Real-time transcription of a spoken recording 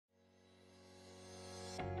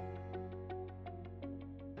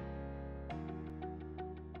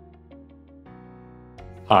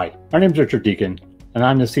Hi, my name is Richard Deacon, and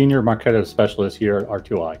I'm the Senior Marketo Specialist here at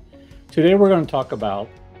R2I. Today we're going to talk about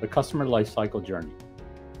the customer lifecycle journey.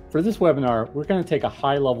 For this webinar, we're going to take a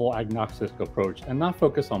high-level agnostic approach and not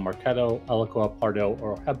focus on Marketo, Eloqua, Pardo,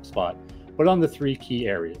 or HubSpot, but on the three key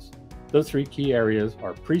areas. Those three key areas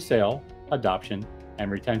are pre-sale, adoption, and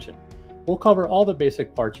retention. We'll cover all the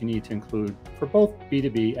basic parts you need to include for both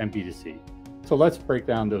B2B and B2C. So let's break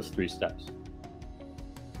down those three steps.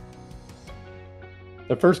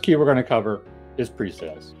 The first key we're going to cover is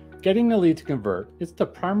pre-sales. Getting the lead to convert is the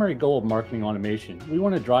primary goal of marketing automation. We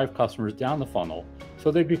want to drive customers down the funnel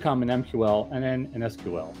so they become an MQL and then an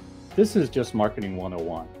SQL. This is just marketing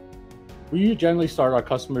 101. We generally start our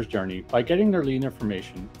customer's journey by getting their lead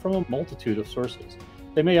information from a multitude of sources.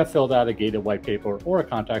 They may have filled out a gated white paper or a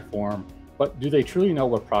contact form, but do they truly know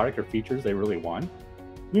what product or features they really want?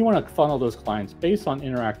 We want to funnel those clients based on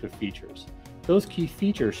interactive features. Those key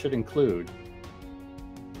features should include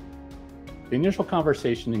the initial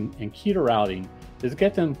conversation, and key to routing is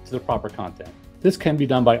get them to the proper content. This can be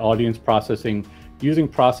done by audience processing, using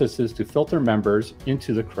processes to filter members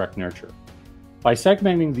into the correct nurture. By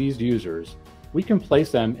segmenting these users, we can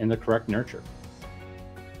place them in the correct nurture.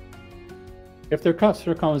 If their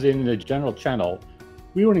customer comes in the general channel,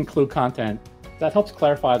 we would include content that helps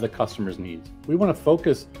clarify the customer's needs. We want to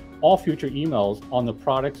focus all future emails on the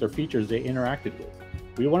products or features they interacted with.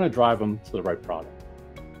 We want to drive them to the right product.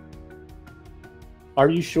 Are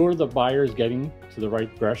you sure the buyer is getting to the right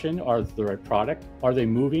progression or the right product? Are they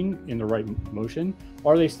moving in the right motion?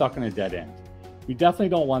 Or are they stuck in a dead end? We definitely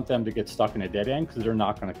don't want them to get stuck in a dead end because they're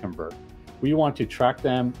not going to convert. We want to track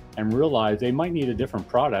them and realize they might need a different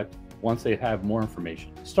product once they have more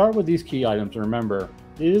information. Start with these key items and remember,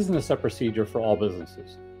 it isn't a set procedure for all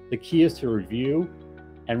businesses. The key is to review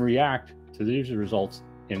and react to these results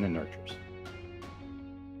in the nurtures.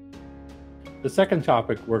 The second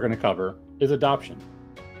topic we're going to cover is adoption.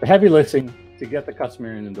 The heavy lifting to get the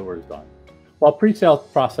customer in the door is done. While pre-sale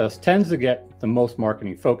process tends to get the most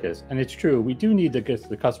marketing focus, and it's true, we do need to get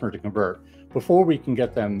the customer to convert before we can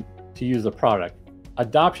get them to use the product.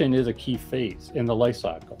 Adoption is a key phase in the life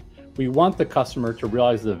cycle. We want the customer to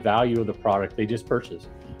realize the value of the product they just purchased.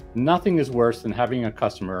 Nothing is worse than having a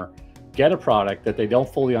customer get a product that they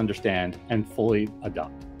don't fully understand and fully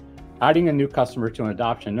adopt. Adding a new customer to an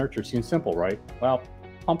adoption nurture seems simple, right? Well,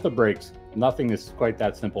 pump the brakes. Nothing is quite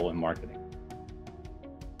that simple in marketing.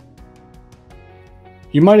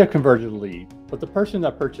 You might have converted a lead, but the person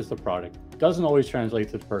that purchased the product doesn't always translate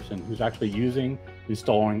to the person who's actually using,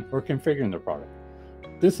 installing, or configuring the product.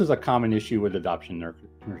 This is a common issue with adoption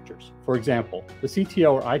nurtures. For example, the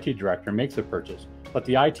CTO or IT director makes a purchase, but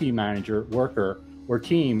the IT manager, worker, or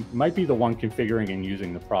team might be the one configuring and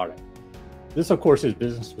using the product. This, of course, is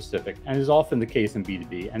business specific and is often the case in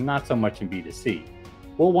B2B and not so much in B2C.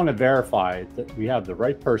 We'll want to verify that we have the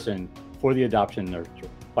right person for the adoption nurture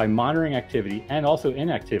by monitoring activity and also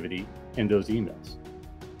inactivity in those emails.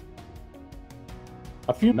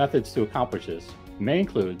 A few methods to accomplish this may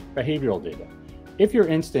include behavioral data. If your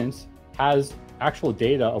instance has actual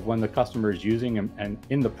data of when the customer is using and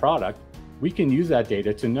in the product, we can use that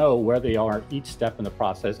data to know where they are at each step in the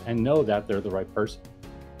process and know that they're the right person.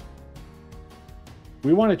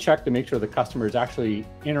 We want to check to make sure the customer is actually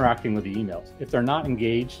interacting with the emails. If they're not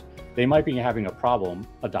engaged, they might be having a problem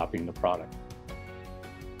adopting the product.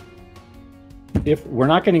 If we're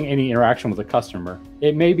not getting any interaction with the customer,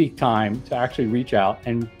 it may be time to actually reach out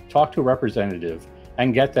and talk to a representative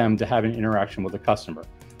and get them to have an interaction with the customer.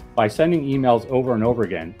 By sending emails over and over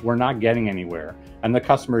again, we're not getting anywhere, and the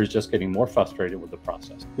customer is just getting more frustrated with the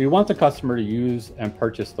process. We want the customer to use and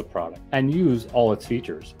purchase the product and use all its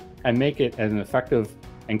features and make it an effective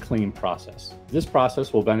and clean process. This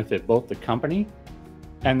process will benefit both the company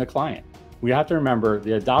and the client. We have to remember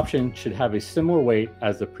the adoption should have a similar weight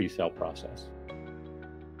as the pre-sale process.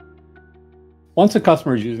 Once a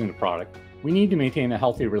customer is using the product, we need to maintain a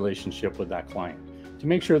healthy relationship with that client to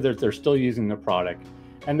make sure that they're still using the product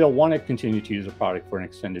and they'll want to continue to use the product for an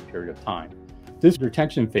extended period of time. This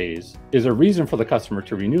retention phase is a reason for the customer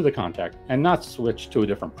to renew the contract and not switch to a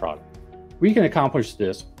different product. We can accomplish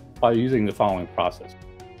this by using the following process.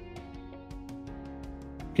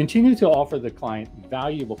 Continue to offer the client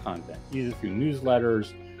valuable content, either through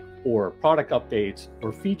newsletters or product updates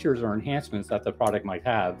or features or enhancements that the product might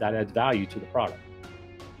have that adds value to the product.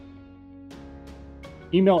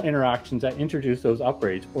 Email interactions that introduce those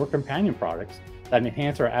upgrades or companion products that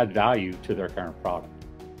enhance or add value to their current product.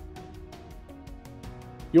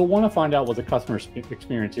 You'll want to find out what the customer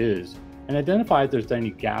experience is and identify if there's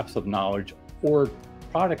any gaps of knowledge or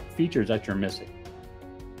product features that you're missing.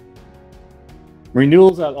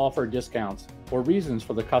 Renewals that offer discounts or reasons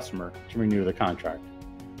for the customer to renew the contract.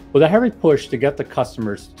 With a heavy push to get the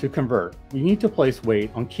customers to convert, we need to place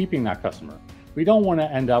weight on keeping that customer. We don't want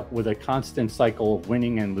to end up with a constant cycle of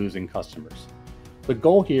winning and losing customers. The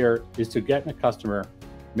goal here is to get a customer,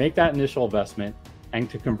 make that initial investment, and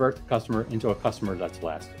to convert the customer into a customer that's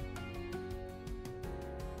lasting.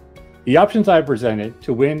 The options I presented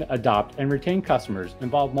to win, adopt, and retain customers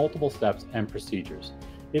involve multiple steps and procedures.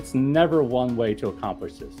 It's never one way to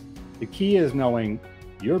accomplish this. The key is knowing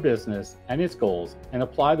your business and its goals and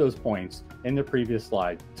apply those points in the previous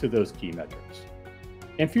slide to those key metrics.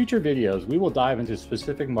 In future videos, we will dive into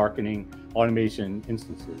specific marketing automation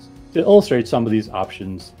instances to illustrate some of these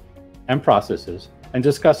options and processes and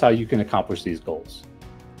discuss how you can accomplish these goals.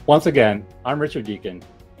 Once again, I'm Richard Deacon,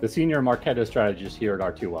 the Senior Marketo Strategist here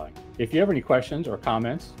at R2I. If you have any questions or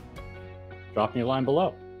comments, drop me a line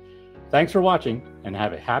below. Thanks for watching and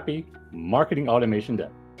have a happy marketing automation day.